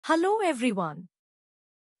Hello everyone.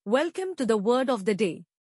 Welcome to the word of the day.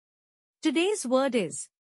 Today's word is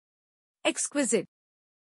exquisite.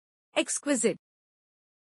 Exquisite.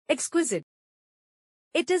 Exquisite.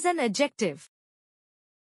 It is an adjective.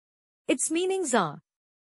 Its meanings are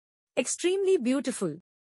extremely beautiful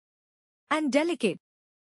and delicate,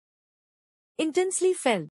 intensely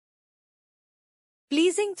felt,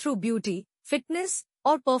 pleasing through beauty, fitness,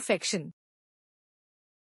 or perfection.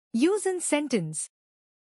 Use in sentence.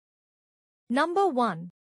 Number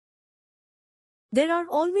 1. There are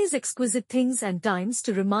always exquisite things and times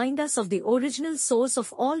to remind us of the original source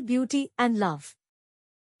of all beauty and love.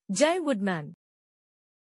 Jay Woodman.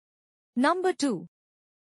 Number 2.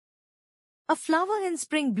 A flower in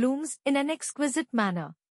spring blooms in an exquisite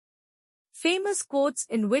manner. Famous quotes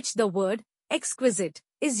in which the word exquisite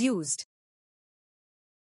is used.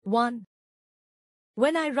 1.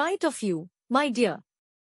 When I write of you, my dear,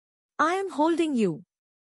 I am holding you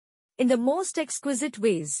in the most exquisite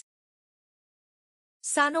ways.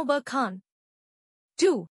 Sanobar Khan.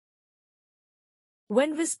 2.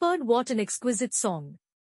 When whispered, what an exquisite song.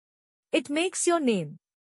 It makes your name.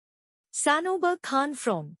 Sanobar Khan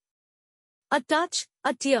from A Touch,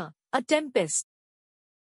 A Tear, A Tempest.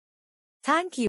 Thank you.